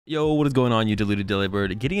Yo, what is going on, you deluded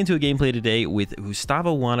Delibird? Getting into a gameplay today with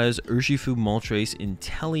Gustavo Wada's Urshifu Moltres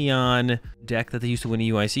Inteleon deck that they used to win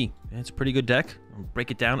EUIC. It's a pretty good deck. I'll break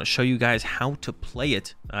it down and show you guys how to play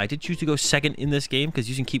it. I did choose to go second in this game because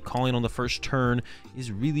using Keep Calling on the first turn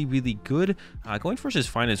is really good. Going first is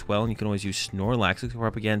fine as well, and you can always use Snorlax. Looks like we're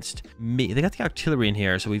up against me. They got the artillery in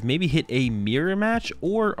here, so we've maybe hit a mirror match,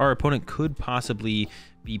 or our opponent could possibly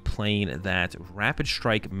be playing that Rapid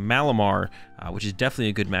Strike Malamar, which is definitely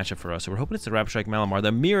a good matchup for us. So we're hoping it's the Rapid Strike Malamar.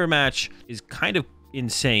 The mirror match is kind of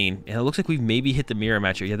insane, and it looks like we've maybe hit the mirror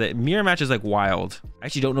match here. Yeah, the mirror match is like wild. I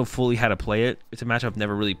actually don't know fully how to play it. It's a matchup I've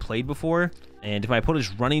never really played before, and if my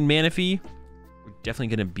opponent's running Manaphy, we're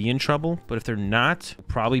definitely going to be in trouble. But if they're not, we'll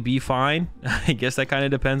probably be fine. I guess that kind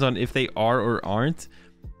of depends on if they are or aren't.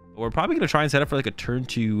 But we're probably going to try and set up for like a turn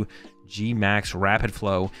 2 G-Max Rapid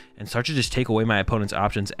Flow and start to just take away my opponent's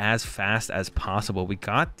options as fast as possible. We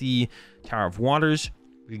got the Tower of Waters.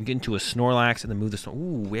 We can get into a Snorlax and then move this.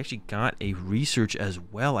 Ooh, we actually got a Research as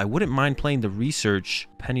well. I wouldn't mind playing the Research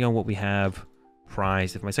depending on what we have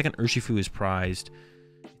prized. If my second Urshifu is prized,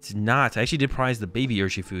 it's not. I actually did prize the baby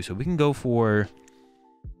Urshifu, so we can go for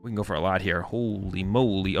a lot here. Holy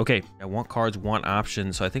moly. Okay, I want cards, want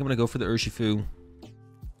options, so I think I'm gonna go for the Urshifu.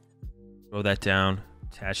 Throw that down.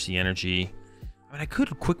 Attach the energy. I mean, I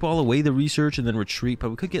could quick ball away the Research and then retreat, but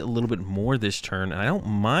we could get a little bit more this turn. And I don't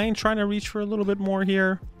mind trying to reach for a little bit more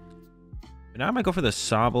here. But now I might go for the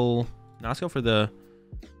Sobble. Now let's go for the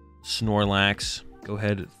Snorlax. Go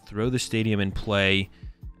ahead, throw the Stadium in play,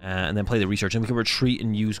 and then play the Research. And we can retreat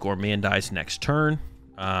and use Gourmandize next turn.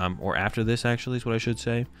 Or after this, actually, is what I should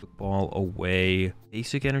say. Quick ball away.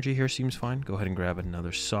 Basic energy here seems fine. Go ahead and grab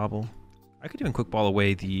another Sobble. I could even quick ball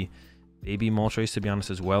away the baby Moltres, to be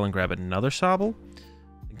honest, as well, and grab another Sobble.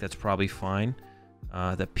 I think that's probably fine.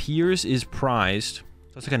 The Piers is prized. So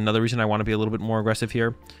that's like another reason I want to be a little bit more aggressive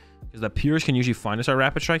here, because the Piers can usually find us our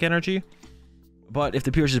Rapid Strike energy. But if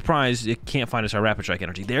the Piers is prized, it can't find us our Rapid Strike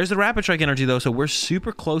energy. There's the Rapid Strike energy, though, so we're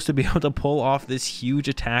super close to be able to pull off this huge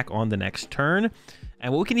attack on the next turn.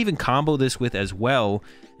 And what we can even combo this with as well,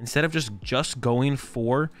 instead of just going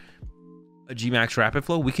for a G-Max Rapid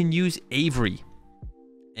Flow, we can use Avery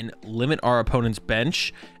and limit our opponent's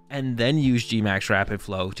bench, and then use G-Max Rapid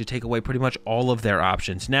Flow to take away pretty much all of their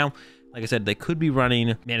options. Now, like I said, they could be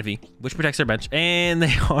running Manaphy, which protects their bench, and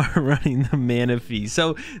they are running the Manaphy.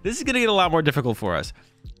 So this is going to get a lot more difficult for us.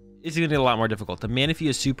 It's going to get a lot more difficult. The Manaphy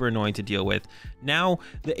is super annoying to deal with. Now,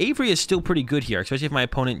 the Avery is still pretty good here, especially if my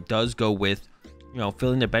opponent does go with, you know,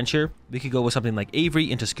 filling their bench here. We could go with something like Avery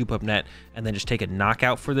into Scoop Up Net and then just take a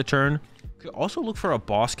knockout for the turn. Could also look for a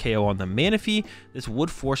boss KO on the Manaphy. This would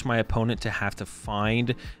force my opponent to have to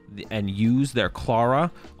find and use their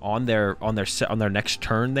Clara on their next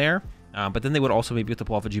turn there. But then they would also maybe have to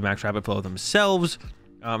pull off a G-Max Rapid Flow themselves.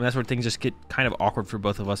 And that's where things just get kind of awkward for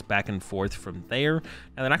both of us back and forth from there.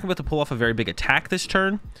 Now they're not going to be able to pull off a very big attack this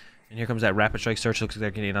turn. And here comes that Rapid Strike Search. Looks like they're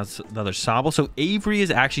getting another Sobble. So Avery is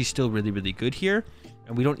actually still really good here.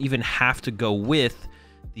 And we don't even have to go with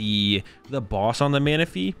the boss on the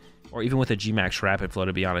Manaphy, or even with a G-Max Rapid Flow,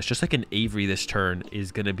 to be honest. Just like an Avery this turn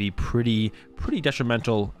is going to be pretty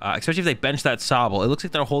detrimental, especially if they bench that Sobble. It looks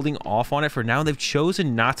like they're holding off on it for now. They've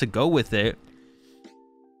chosen not to go with it.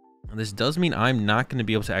 And this does mean I'm not going to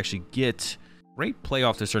be able to actually get great play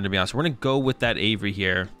off this turn, to be honest. We're going to go with that Avery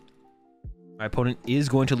here. My opponent is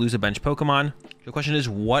going to lose a bench Pokemon. The question is,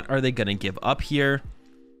 what are they going to give up here?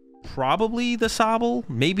 Probably the Sobble,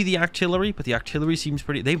 maybe the Artillery, but the Artillery seems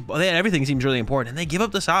pretty... everything seems really important, and they give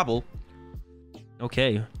up the Sobble.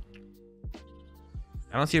 Okay.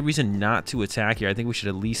 I don't see a reason not to attack here. I think we should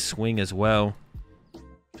at least swing as well. I'm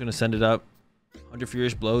going to send it up. 100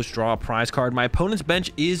 Furious Blows, draw a prize card. My opponent's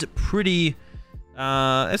bench is pretty...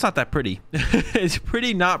 it's not that pretty. It's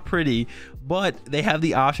pretty not pretty, but they have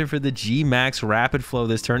the option for the G-Max Rapid Flow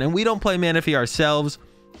this turn, and we don't play Manaphy ourselves.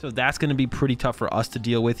 So that's going to be pretty tough for us to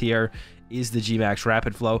deal with here, is the G-Max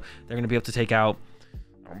Rapid Flow. They're going to be able to take out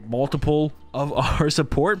multiple of our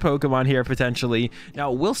support Pokemon here, potentially.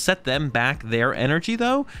 Now, we'll set them back their energy,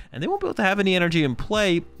 though, and they won't be able to have any energy in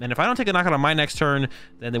play. And if I don't take a knockout on my next turn,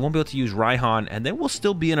 then they won't be able to use Raihan, and then we'll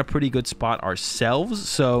still be in a pretty good spot ourselves.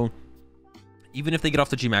 So even if they get off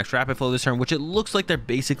the G-Max Rapid Flow this turn, which it looks like they're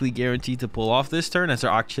basically guaranteed to pull off this turn, as they're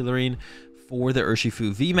Octillerying for the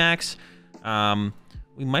Urshifu VMAX,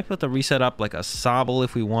 we might be able to reset up like a Sobble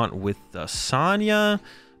if we want with the Sanya.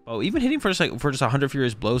 Oh, even hitting for just 100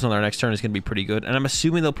 Furious Blows on our next turn is going to be pretty good. And I'm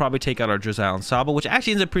assuming they'll probably take out our Drizzile and Sobble, which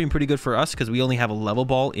actually ends up being pretty good for us because we only have a level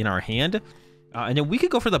ball in our hand. And then we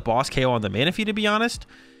could go for the boss KO on the Manaphy, to be honest.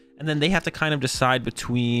 And then they have to kind of decide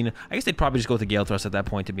between... I guess they'd probably just go with the Gale Thrust at that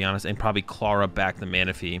point, to be honest, and probably Clara back the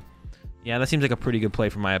Manaphy. Yeah, that seems like a pretty good play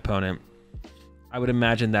for my opponent. I would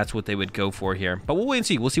imagine that's what they would go for here. But we'll wait and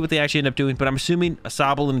see. We'll see what they actually end up doing. But I'm assuming a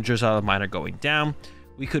Sobble and a Drizzile of mine are going down.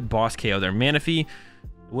 We could boss KO their Manaphy. It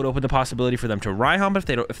would open the possibility for them to Raihan, but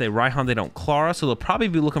if they Raihan, they don't Clara. So they'll probably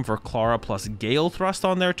be looking for Clara plus Gale Thrust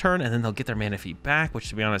on their turn, and then they'll get their Manaphy back, which,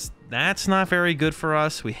 to be honest, that's not very good for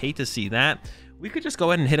us. We hate to see that. We could just go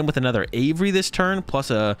ahead and hit them with another Avery this turn, plus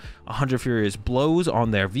a 100 Furious Blows on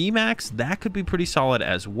their VMAX. That could be pretty solid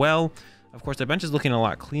as well. Of course, their bench is looking a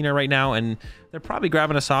lot cleaner right now, and they're probably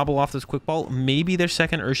grabbing a Sobble off this Quick Ball, maybe their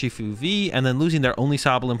second Urshifu V, and then losing their only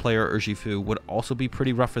Sobble in player Urshifu would also be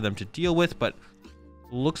pretty rough for them to deal with, but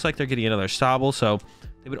looks like they're getting another Sobble, so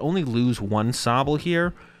they would only lose one Sobble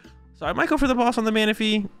here. So I might go for the boss on the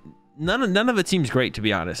Manaphy. None of it seems great, to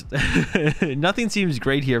be honest. Nothing seems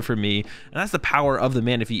great here for me, and that's the power of the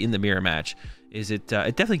Manaphy in the mirror match. Is it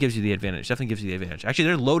definitely gives you the advantage. Definitely gives you the advantage. Actually,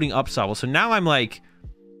 they're loading up Sobble, so now I'm like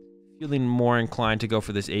feeling more inclined to go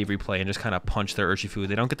for this Avery play and just kind of punch their Urshifu.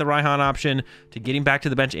 They don't get the Raihan option. To getting back to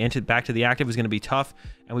the bench and back to the active is going to be tough,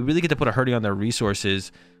 and we really get to put a hurting on their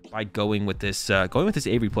resources by going with this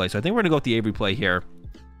Avery play. So I think we're going to go with the Avery play here.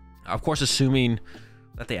 Of course, assuming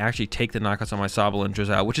that they actually take the knockouts on my Sobble and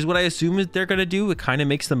Drizzile, which is what I assume they're going to do. It kind of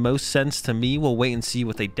makes the most sense to me. We'll wait and see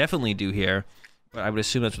what they definitely do here. But I would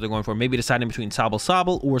assume that's what they're going for. Maybe deciding between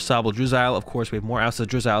Sobble or Sobble Drizzile. Of course, we have more outs of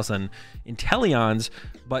Drizziles than Inteleons,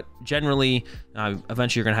 but generally,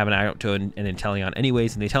 eventually you're going to have an out to an Inteleon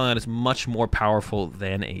anyways, and the Inteleon is much more powerful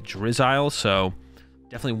than a Drizzile, so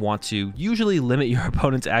definitely want to usually limit your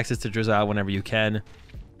opponent's access to Drizzile whenever you can.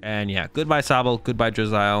 And yeah, goodbye Sobble, goodbye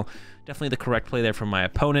Drizzile. Definitely the correct play there from my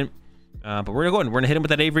opponent. But we're going to go in. We're going to hit him with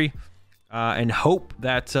that Avery and hope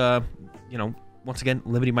that, you know, once again,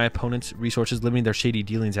 limiting my opponent's resources, limiting their shady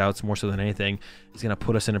dealings outs more so than anything is going to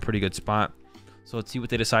put us in a pretty good spot. So let's see what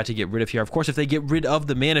they decide to get rid of here. Of course, if they get rid of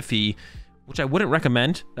the Manaphy, which I wouldn't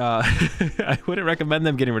recommend. I wouldn't recommend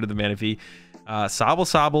them getting rid of the Manaphy.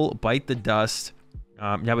 Sobble, bite the dust.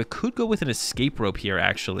 Now, we could go with an escape rope here,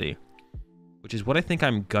 actually, which is what I think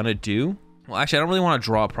I'm going to do. Well, actually, I don't really want to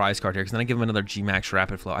draw a prize card here because then I give him another G-Max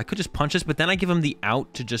Rapid Flow. I could just punch this, but then I give him the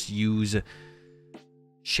out to just use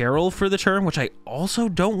Cheryl for the turn, which I also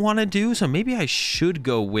don't want to do. So maybe I should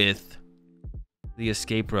go with the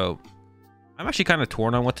escape rope. I'm actually kind of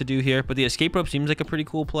torn on what to do here, but the escape rope seems like a pretty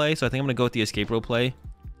cool play. So I think I'm going to go with the escape rope play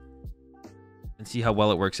and see how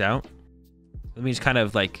well it works out. Let me just kind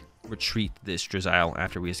of like retreat this Drizzile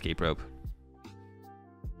after we escape rope.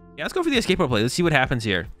 Yeah, let's go for the escape rope play. Let's see what happens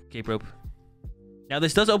here. Escape rope. Now,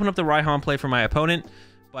 this does open up the Raihan play for my opponent,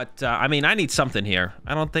 but, I mean, I need something here.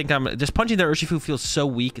 I don't think I'm... Just punching their Urshifu feels so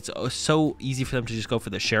weak. It's so easy for them to just go for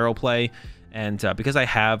the Cheryl play, and because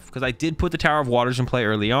I did put the Tower of Waters in play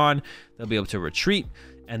early on, they'll be able to retreat,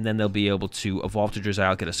 and then they'll be able to evolve to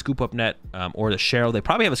Drizzile, get a Scoop Up Net, or the Cheryl. They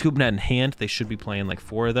probably have a Scoop Net in hand. They should be playing, like,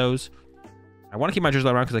 4 of those. I want to keep my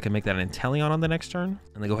Drizzile around because I can make that an Inteleon on the next turn.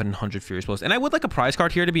 And then go ahead and 100 Furious Blows. And I would like a prize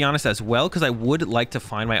card here, to be honest, as well, because I would like to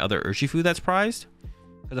find my other Urshifu that's prized.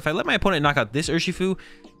 Because if I let my opponent knock out this Urshifu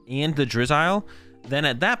and the Drizzile, then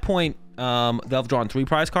at that point, they'll have drawn 3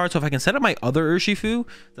 prize cards. So if I can set up my other Urshifu,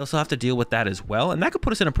 they'll still have to deal with that as well. And that could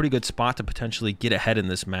put us in a pretty good spot to potentially get ahead in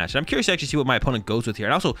this match. And I'm curious to actually see what my opponent goes with here.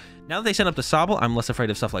 And also, now that they sent up the Sobble, I'm less afraid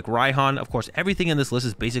of stuff like Raihan. Of course, everything in this list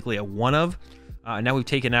is basically a one of. And now we've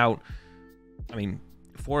taken out, I mean,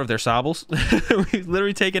 4 of their Sobbles. We've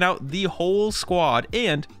literally taken out the whole squad.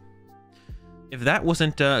 And if that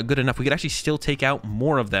wasn't good enough, we could actually still take out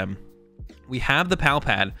more of them. We have the Pal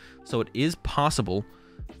Pad, so it is possible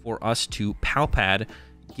for us to Pal Pad,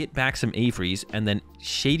 get back some Averys, and then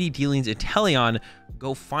Shady Dealings Inteleon,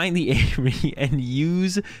 go find the Avery and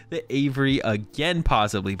use the Avery again,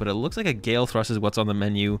 possibly. But it looks like a Gale Thrust is what's on the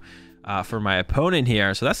menu for my opponent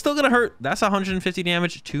here. So that's still going to hurt. That's 150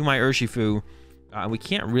 damage to my Urshifu. We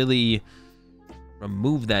can't really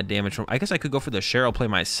remove that damage from... I guess I could go for the Cheryl play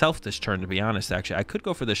myself this turn, to be honest, actually. I could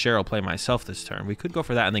go for the Cheryl play myself this turn. We could go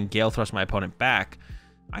for that and then Gale Thrust my opponent back.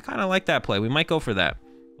 I kind of like that play. We might go for that.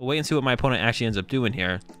 We'll wait and see what my opponent actually ends up doing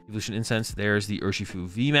here. Evolution Incense, there's the Urshifu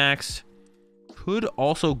VMAX. Could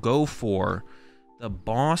also go for the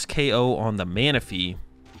boss KO on the Manaphy.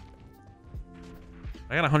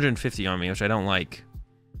 I got 150 on me, which I don't like.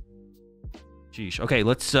 Sheesh. Okay,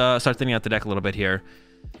 let's start thinning out the deck a little bit here.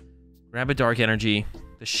 Grab a Dark Energy.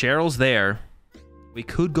 The Cheryl's there. We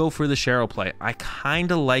could go for the Cheryl play. I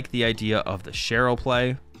kind of like the idea of the Cheryl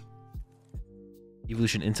play.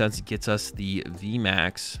 Evolution Incense gets us the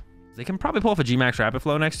VMAX. They can probably pull off a G-Max Rapid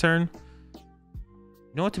Flow next turn.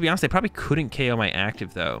 You know what, to be honest, they probably couldn't KO my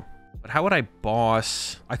active, though. But how would I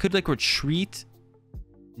boss? I could like retreat,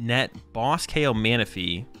 net, boss, KO,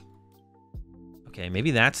 Manaphy. Okay,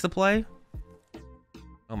 maybe that's the play.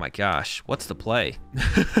 Oh my gosh, what's the play?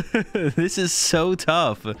 This is so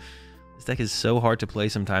tough. This deck is so hard to play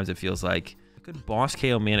sometimes, it feels like. I could boss,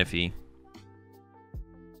 KO, Manaphy.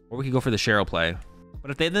 Or we could go for the Cheryl play.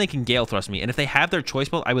 But if then they can Gale Thrust me. And if they have their choice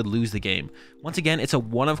belt, I would lose the game. Once again, it's a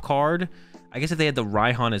one-of card. I guess if they had the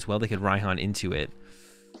Raihan as well, they could Raihan into it.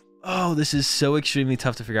 Oh, this is so extremely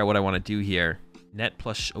tough to figure out what I want to do here. Net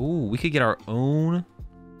plus... Oh, we could get our own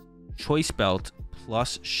choice belt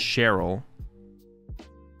plus Cheryl.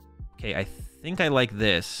 Okay, I think I like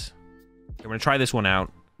this. Okay, we're going to try this one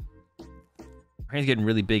out. Our hand's getting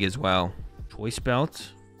really big as well. Choice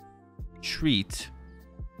belt. Treat.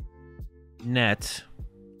 Net.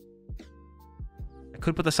 I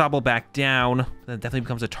could put the Sobble back down. That definitely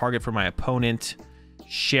becomes a target for my opponent.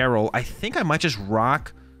 Cheryl. I think I might just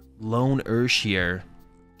rock Lone Ursh here.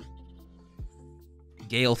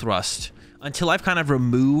 Gale Thrust. Until I've kind of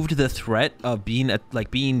removed the threat of being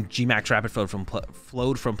Gmax Rapid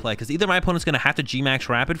Flowed from play. Because either my opponent's going to have to Gmax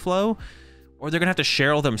Rapid Flow, or they're going to have to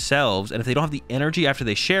Cheryl themselves. And if they don't have the energy after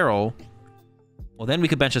they Cheryl, well, then we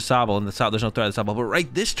could bench a Sobble, and there's no threat of the Sobble. But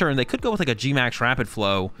right this turn, they could go with like a Gmax Rapid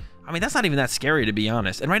Flow. I mean, that's not even that scary, to be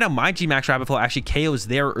honest. And right now, my Gmax Rapid Flow actually KOs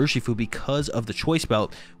their Urshifu because of the Choice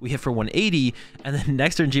Belt. We hit for 180, and then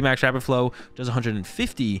next turn, Gmax Rapid Flow does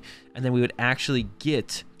 150, and then we would actually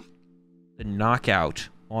get the knockout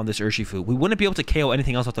on this Urshifu. We wouldn't be able to KO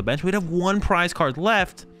anything else off the bench. We'd have one prize card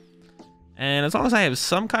left, and as long as I have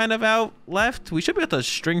some kind of out left, we should be able to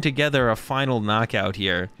string together a final knockout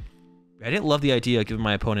here. I didn't love the idea of giving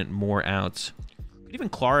my opponent more outs. Could even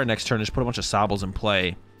Clara next turn, just put a bunch of Sobbles in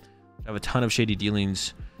play. Have a ton of Shady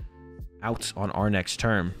Dealings out on our next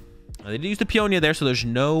turn. They did use the Peonia there, so there's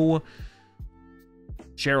no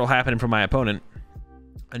Cheryl happening for my opponent.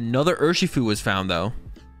 Another Urshifu was found, though.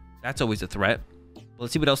 That's always a threat.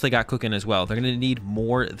 Let's see what else they got cooking as well. They're going to need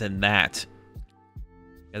more than that.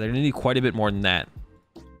 Yeah, they're going to need quite a bit more than that.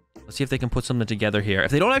 Let's see if they can put something together here.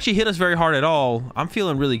 If they don't actually hit us very hard at all, I'm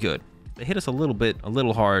feeling really good. If they hit us a little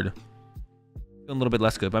hard, feeling a little bit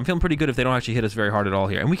less good, but I'm feeling pretty good if they don't actually hit us very hard at all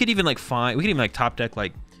here. And we could even like top deck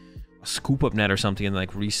like a Scoop Up Net or something and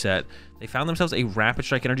like reset. They found themselves a Rapid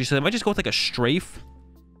Strike energy, so they might just go with like a Strafe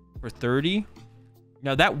for 30.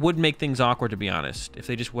 Now that would make things awkward, to be honest. If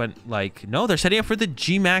they just went like, no, they're setting up for the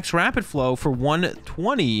Gmax Rapid Flow for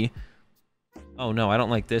 120. Oh no, I don't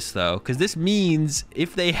like this though, because this means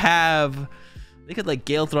if they have, they could like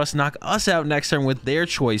Gale Thrust knock us out next turn with their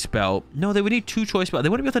Choice Belt. No, they would need 2 Choice Belts. They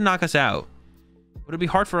wouldn't be able to knock us out. But it'd be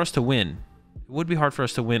hard for us to win. It would be hard for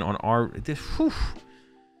us to win on our... They're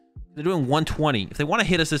doing 120. If they want to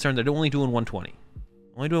hit us this turn, they're only doing 120.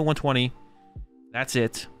 Only doing 120. That's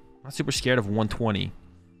it. I'm not super scared of 120.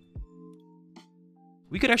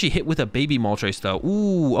 We could actually hit with a Baby Moltres, though.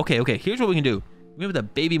 Ooh, okay. Here's what we can do. We have the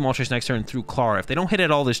Baby Moltres next turn through Clara. If they don't hit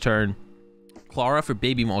it all this turn, Clara for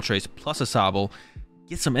Baby Moltres plus a Sobble.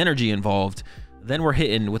 Get some energy involved. Then we're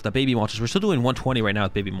hitting with the Baby Moltres. We're still doing 120 right now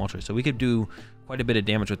with Baby Moltres, so we could do quite a bit of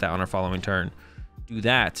damage with that on our following turn. Do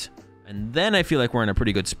that, and then I feel like we're in a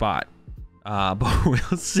pretty good spot. But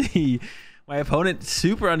we'll see. My opponent,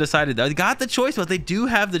 super undecided, though. They got the Choice Belt. They do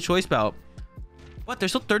have the Choice Belt. But they're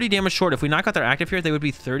still 30 damage short. If we knock out their active here, they would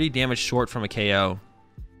be 30 damage short from a KO.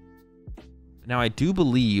 Now, I do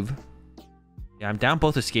believe... Yeah, I'm down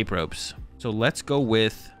both escape ropes. So let's go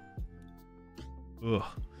with... Ugh.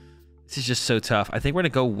 This is just so tough. I think we're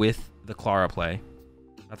going to go with the Clara play.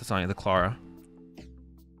 Not the Sonya, the Clara.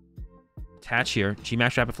 Attach here.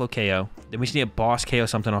 Gmax Rapid Flow KO. Then we just need a boss KO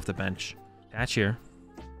something off the bench. Attach here.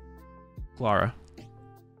 Clara.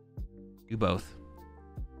 Do both.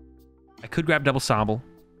 I could grab double Sobble.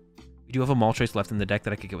 We do have a Moltres left in the deck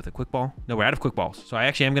that I could get with a Quick Ball. No, we're out of Quick Balls. So I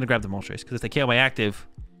actually am going to grab the Moltres. Because if they KO my active,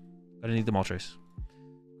 I'm going to need the Moltres.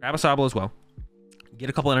 Grab a Sobble as well. Get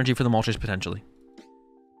a couple energy for the Moltres potentially.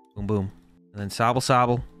 Boom, boom. And then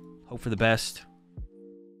Sobble. Hope for the best.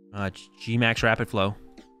 Gmax Rapid Flow.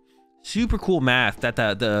 Super cool math that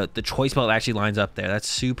the Choice Belt actually lines up there. That's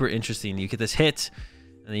super interesting. You get this hit,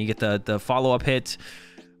 and then you get the follow-up hit.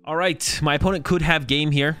 All right, my opponent could have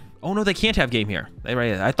game here. Oh, no, they can't have game here.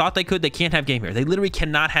 I thought they could. They can't have game here. They literally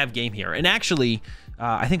cannot have game here. And actually,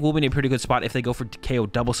 I think we'll be in a pretty good spot if they go for KO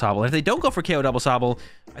double Sobble. And if they don't go for KO double Sobble,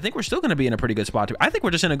 I think we're still going to be in a pretty good spot too. I think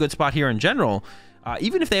we're just in a good spot here in general.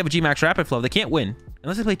 Even if they have a Gmax Rapid Flow, they can't win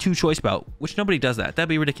unless they play 2 Choice Belt, which nobody does that. That'd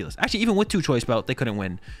be ridiculous. Actually, even with 2 Choice Belt, they couldn't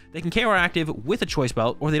win. They can KO our active with a Choice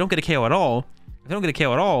Belt, or they don't get a KO at all. If they don't get a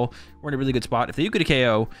KO at all, we're in a really good spot. If they do get a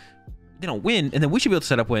KO, they don't win, and then we should be able to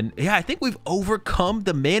set up win. Yeah, I think we've overcome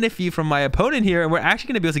the mana fee from my opponent here, and we're actually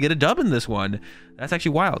going to be able to get a dub in this one. That's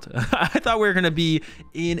actually wild. I thought we were going to be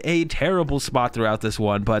in a terrible spot throughout this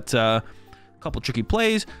one, but a couple tricky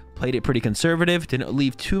plays, played it pretty conservative, didn't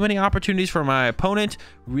leave too many opportunities for my opponent,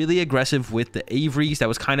 really aggressive with the Averys. That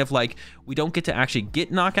was kind of like, we don't get to actually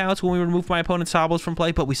get knockouts when we remove my opponent's Sobbles from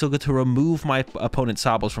play, but we still get to remove my opponent's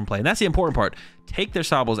Sobbles from play, and that's the important part. Take their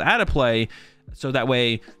Sobbles out of play, so that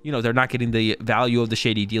way, you know, they're not getting the value of the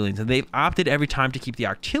shady dealings. And they've opted every time to keep the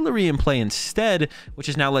artillery in play instead, which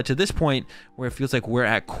has now led to this point where it feels like we're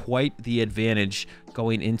at quite the advantage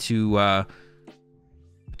going into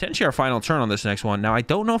potentially our final turn on this next one. Now, I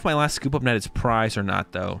don't know if my last scoop up net is prized or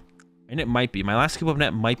not, though. And it might be. My last scoop up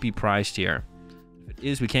net might be prized here. If it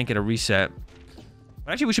is, we can't get a reset.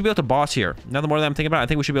 But actually, we should be able to boss here. Now, the more that I'm thinking about it, I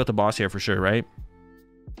think we should be able to boss here for sure, right?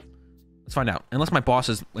 Let's find out. Unless my boss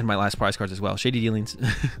is in my last prize cards as well. Shady dealings.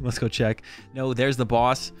 Let's go check. No, there's the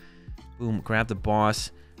boss. Boom, grab the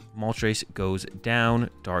boss. Moltres goes down.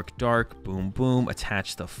 Dark, dark. Boom, boom.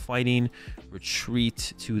 Attach the fighting.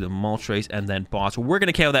 Retreat to the Moltres. And then boss. We're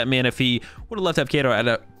going to KO that mana fee. Would have loved to have Kato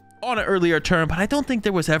on an earlier turn, but I don't think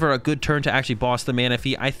there was ever a good turn to actually boss the mana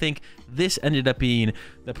fee. I think this ended up being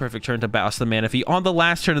the perfect turn to boss the mana fee on the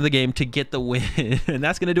last turn of the game to get the win. And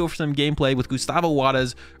that's going to do it for some gameplay with Gustavo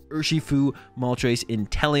Wada's Urshifu Moltres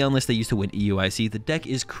Inteleon list. They used to win EUIC. The deck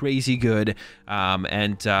is crazy good.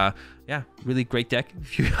 Yeah, really great deck.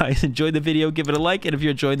 If you guys enjoyed the video, give it a like. And if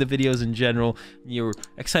you're enjoying the videos in general, you're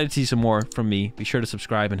excited to see some more from me, be sure to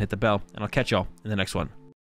subscribe and hit the bell. And I'll catch y'all in the next one.